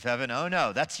kingdom of heaven. Oh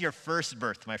no, that's your first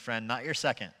birth, my friend, not your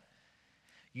second.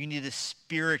 You need a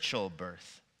spiritual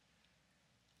birth.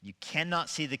 You cannot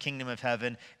see the kingdom of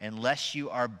heaven unless you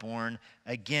are born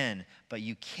again. But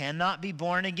you cannot be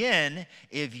born again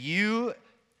if you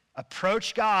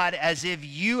approach God as if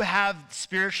you have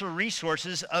spiritual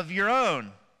resources of your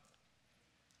own.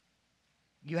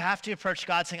 You have to approach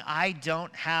God saying, I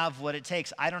don't have what it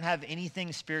takes. I don't have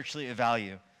anything spiritually of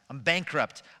value. I'm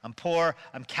bankrupt. I'm poor.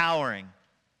 I'm cowering.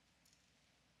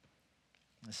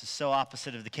 This is so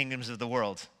opposite of the kingdoms of the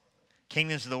world.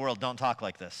 Kingdoms of the world don't talk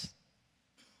like this.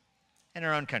 In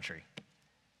our own country.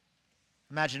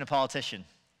 Imagine a politician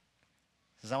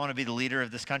says, I want to be the leader of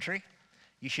this country.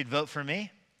 You should vote for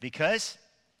me because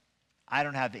I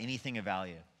don't have anything of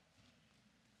value.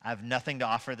 I have nothing to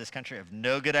offer this country. I have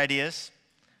no good ideas,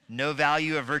 no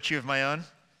value or virtue of my own.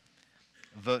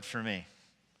 Vote for me.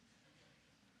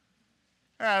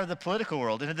 Or out of the political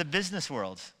world, into the business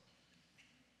world.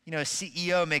 You know, a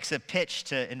CEO makes a pitch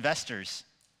to investors.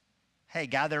 Hey,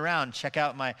 gather around, check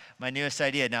out my newest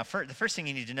idea. Now, the first thing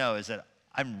you need to know is that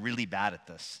I'm really bad at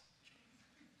this.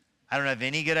 I don't have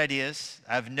any good ideas.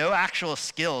 I have no actual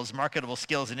skills, marketable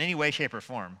skills in any way, shape, or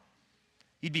form.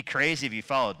 You'd be crazy if you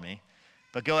followed me,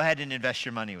 but go ahead and invest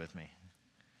your money with me.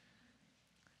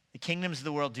 The kingdoms of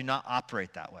the world do not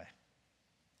operate that way,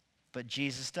 but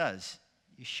Jesus does.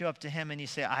 You show up to him and you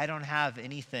say, I don't have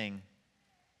anything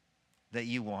that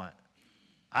you want.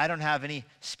 I don't have any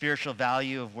spiritual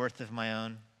value of worth of my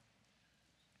own.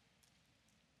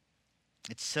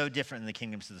 It's so different in the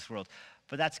kingdoms of this world.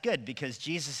 But that's good because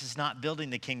Jesus is not building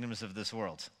the kingdoms of this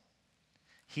world.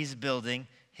 He's building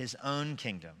his own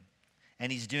kingdom.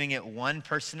 And he's doing it one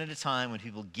person at a time. When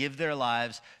people give their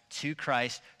lives to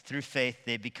Christ through faith,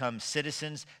 they become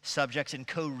citizens, subjects, and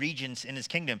co-regents in his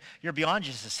kingdom. You're beyond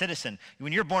just a citizen.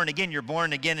 When you're born again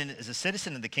as a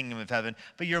citizen of the kingdom of heaven,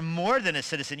 but you're more than a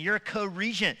citizen. You're a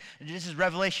co-regent. This is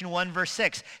Revelation 1, verse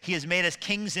 6. He has made us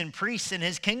kings and priests in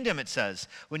his kingdom, it says.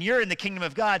 When you're in the kingdom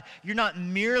of God, you're not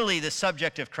merely the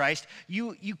subject of Christ.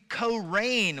 You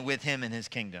co-reign with him in his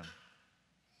kingdom.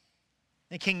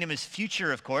 The kingdom is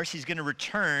future, of course. He's going to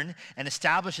return and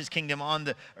establish his kingdom on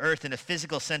the earth in a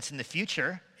physical sense in the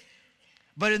future.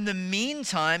 But in the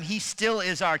meantime, he still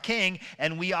is our king,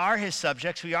 and we are his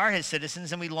subjects, we are his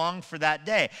citizens, and we long for that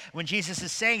day. When Jesus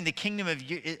is saying the kingdom of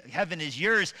heaven is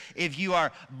yours if you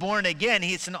are born again,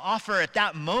 it's an offer at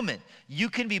that moment. You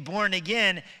can be born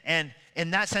again and,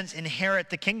 in that sense,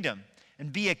 inherit the kingdom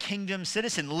and be a kingdom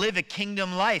citizen, live a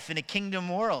kingdom life in a kingdom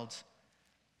world,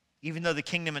 even though the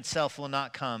kingdom itself will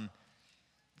not come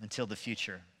until the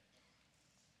future.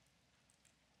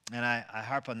 And I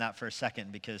harp on that for a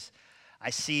second because I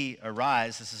see a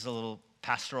rise. This is a little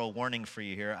pastoral warning for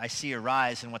you here. I see a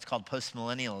rise in what's called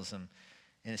postmillennialism,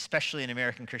 and especially in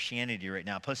American Christianity right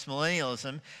now.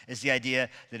 Postmillennialism is the idea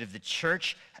that the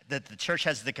church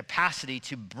has the capacity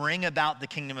to bring about the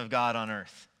kingdom of God on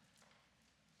earth.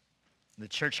 The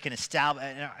church can establish,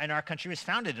 and our country was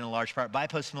founded in a large part by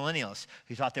postmillennialists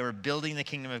who thought they were building the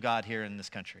kingdom of God here in this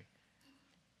country.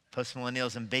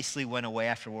 Postmillennialism basically went away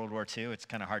after World War II. It's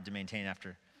kind of hard to maintain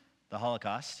after the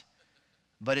Holocaust.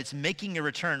 But it's making a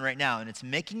return right now, and it's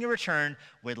making a return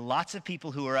with lots of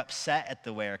people who are upset at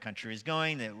the way our country is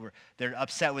going. They're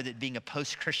upset with it being a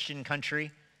post-Christian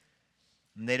country.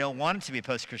 And they don't want it to be a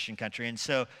post-Christian country. And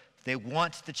so They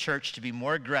want the church to be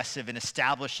more aggressive in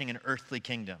establishing an earthly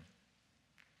kingdom.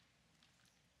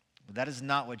 But that is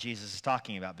not what Jesus is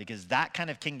talking about, because that kind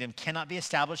of kingdom cannot be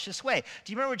established this way.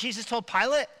 Do you remember what Jesus told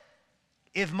Pilate?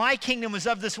 If my kingdom was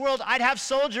of this world, I'd have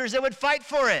soldiers that would fight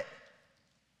for it.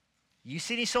 You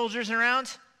see any soldiers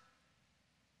around?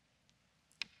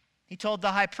 He told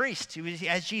the high priest,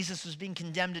 as Jesus was being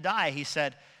condemned to die, he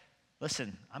said,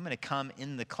 listen, I'm going to come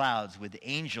in the clouds with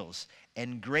angels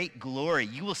and great glory.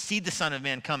 You will see the Son of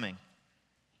Man coming.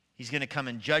 He's going to come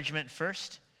in judgment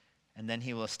first, and then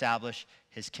he will establish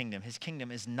his kingdom. His kingdom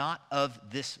is not of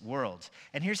this world.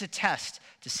 And here's a test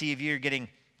to see if you're getting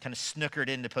kind of snookered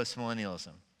into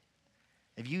postmillennialism.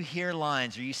 If you hear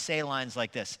lines or you say lines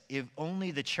like this, if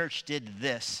only the church did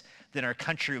this, then our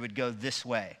country would go this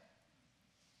way.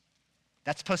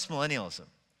 That's postmillennialism.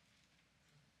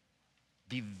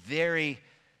 Be very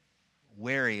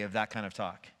wary of that kind of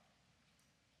talk.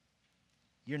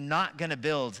 You're not going to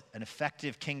build an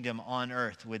effective kingdom on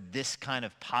earth with this kind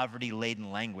of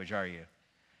poverty-laden language, are you?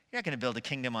 You're not going to build a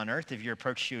kingdom on earth if your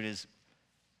approach to it is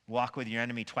walk with your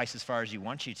enemy twice as far as you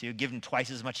want you to, give him twice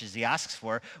as much as he asks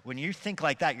for. When you think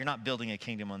like that, you're not building a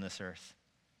kingdom on this earth.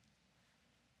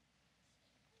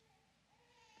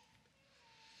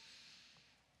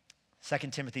 2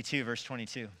 Timothy 2, verse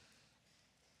 22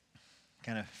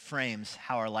 kind of frames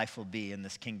how our life will be in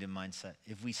this kingdom mindset.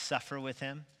 If we suffer with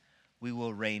him, we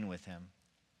will reign with him.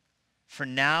 For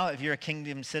now, if you're a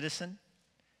kingdom citizen,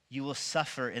 you will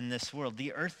suffer in this world.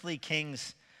 The earthly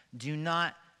kings do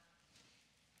not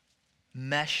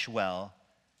mesh well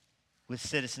with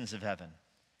citizens of heaven.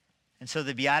 And so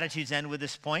the Beatitudes end with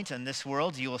this point. In this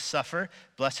world, you will suffer.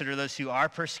 Blessed are those who are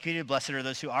persecuted. Blessed are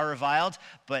those who are reviled.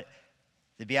 But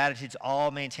the Beatitudes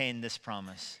all maintain this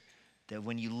promise, that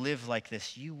when you live like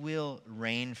this, you will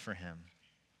reign for him.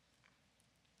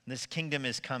 This kingdom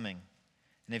is coming.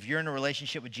 And if you're in a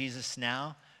relationship with Jesus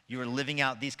now, you are living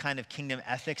out these kind of kingdom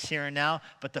ethics here and now.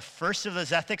 But the first of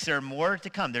those ethics, there are more to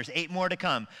come. There's 8 more to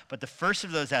come. But the first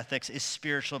of those ethics is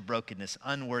spiritual brokenness,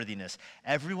 unworthiness.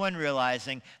 Everyone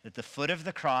realizing that at the foot of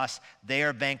the cross, they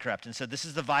are bankrupt. And so this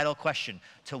is the vital question.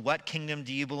 To what kingdom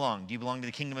do you belong? Do you belong to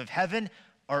the kingdom of heaven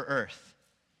or earth?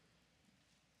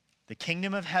 The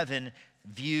kingdom of heaven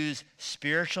views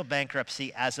spiritual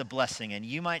bankruptcy as a blessing. And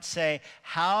you might say,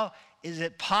 how is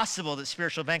it possible that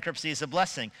spiritual bankruptcy is a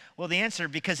blessing? Well, the answer,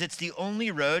 because it's the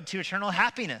only road to eternal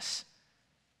happiness.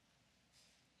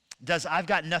 Does I've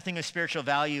got nothing of spiritual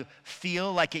value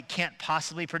feel like it can't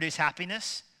possibly produce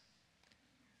happiness?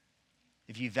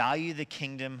 If you value the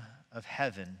kingdom of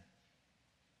heaven,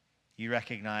 you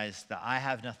recognize that I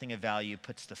have nothing of value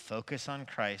puts the focus on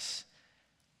Christ,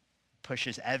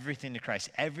 pushes everything to Christ.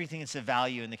 Everything that's of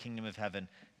value in the kingdom of heaven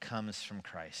comes from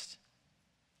Christ.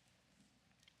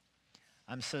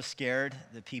 I'm so scared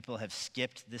that people have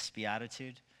skipped this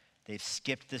beatitude. They've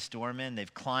skipped this doorman.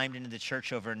 They've climbed into the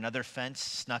church over another fence,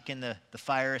 snuck in the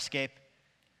fire escape.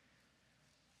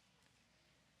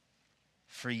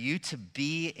 For you to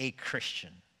be a Christian,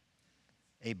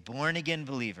 a born-again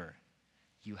believer,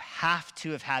 you have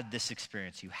to have had this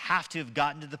experience. You have to have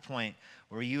gotten to the point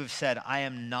where you have said, I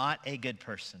am not a good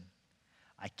person.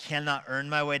 I cannot earn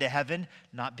my way to heaven,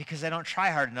 not because I don't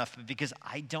try hard enough, but because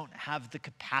I don't have the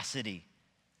capacity.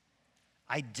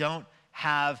 I don't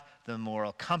have the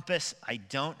moral compass. I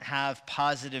don't have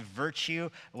positive virtue.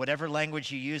 Whatever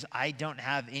language you use, I don't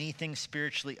have anything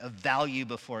spiritually of value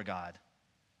before God.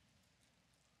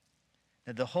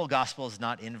 Now, the whole gospel is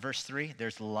not in verse 3.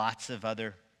 There's lots of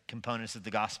other components of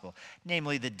the gospel,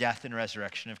 namely the death and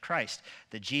resurrection of Christ.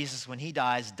 That Jesus, when he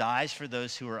dies for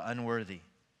those who are unworthy.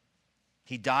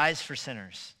 He dies for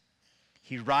sinners.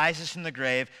 He rises from the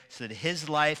grave so that his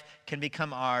life can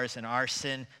become ours and our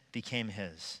sin became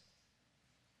his.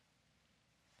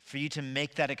 For you to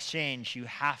make that exchange, you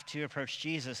have to approach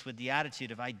Jesus with the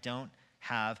attitude of, I don't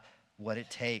have what it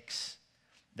takes.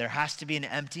 There has to be an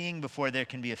emptying before there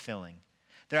can be a filling.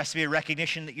 There has to be a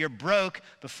recognition that you're broke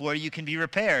before you can be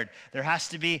repaired. There has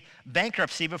to be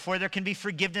bankruptcy before there can be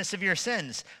forgiveness of your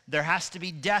sins. There has to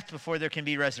be death before there can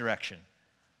be resurrection.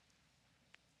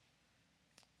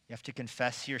 You have to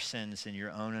confess your sins and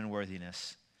your own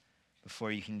unworthiness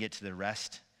before you can get to the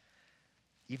rest,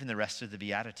 even the rest of the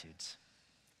Beatitudes.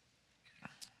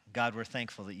 God, we're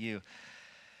thankful that you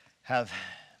have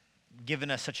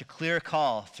given us such a clear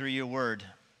call through your word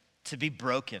to be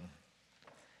broken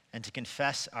and to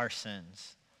confess our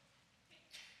sins.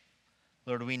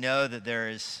 Lord, we know that there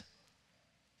is,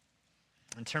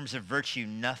 in terms of virtue,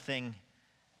 nothing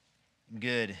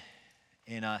good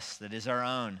in us that is our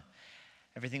own.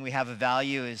 Everything we have of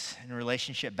value is in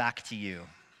relationship back to you.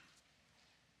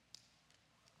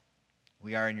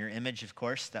 We are in your image, of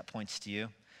course. That points to you.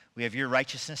 We have your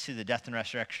righteousness through the death and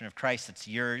resurrection of Christ. That's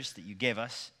yours, that you gave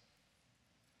us.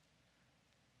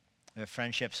 We have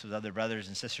friendships with other brothers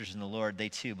and sisters in the Lord. They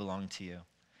too belong to you.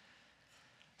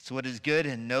 So what is good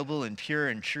and noble and pure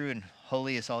and true and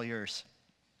holy is all yours.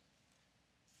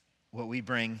 What we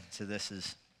bring to this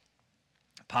is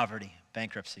poverty,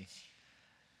 bankruptcy.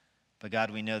 But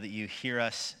God, we know that you hear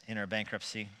us in our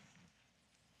bankruptcy.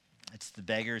 It's the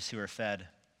beggars who are fed.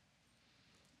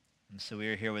 And so we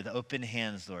are here with open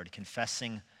hands, Lord,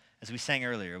 confessing, as we sang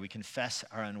earlier, we confess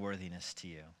our unworthiness to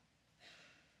you,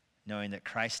 knowing that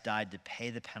Christ died to pay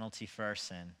the penalty for our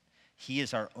sin. He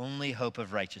is our only hope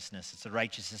of righteousness. It's the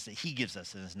righteousness that he gives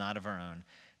us, and it's not of our own.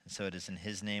 And so it is in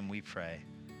his name we pray.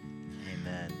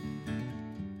 Amen.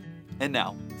 And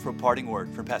now, for a parting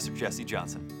word from Pastor Jesse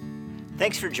Johnson.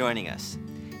 Thanks for joining us.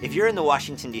 If you're in the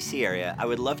Washington, D.C. area, I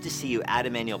would love to see you at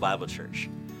Emmanuel Bible Church.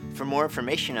 For more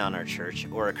information on our church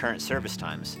or our current service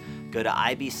times, go to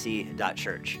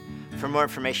ibc.church. For more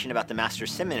information about the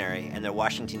Master's Seminary and their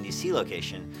Washington, D.C.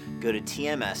 location, go to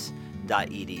tms.edu.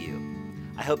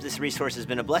 I hope this resource has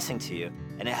been a blessing to you,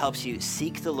 and it helps you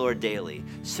seek the Lord daily,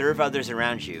 serve others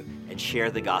around you, and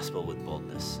share the gospel with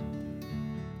boldness.